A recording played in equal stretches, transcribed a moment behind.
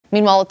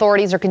Meanwhile,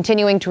 authorities are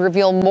continuing to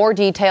reveal more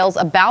details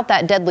about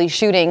that deadly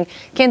shooting.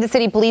 Kansas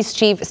City Police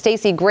Chief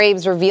Stacey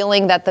Graves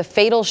revealing that the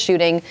fatal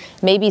shooting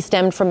may be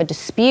stemmed from a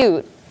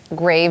dispute.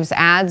 Graves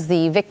adds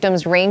the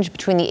victims range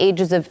between the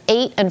ages of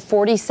 8 and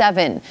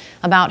 47.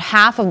 About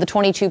half of the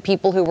 22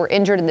 people who were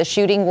injured in the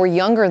shooting were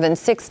younger than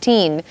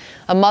 16.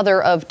 A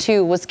mother of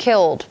 2 was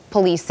killed.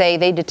 Police say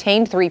they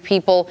detained 3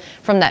 people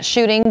from that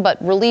shooting,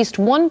 but released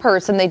 1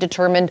 person they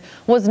determined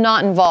was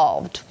not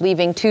involved,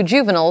 leaving 2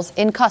 juveniles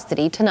in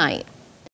custody tonight.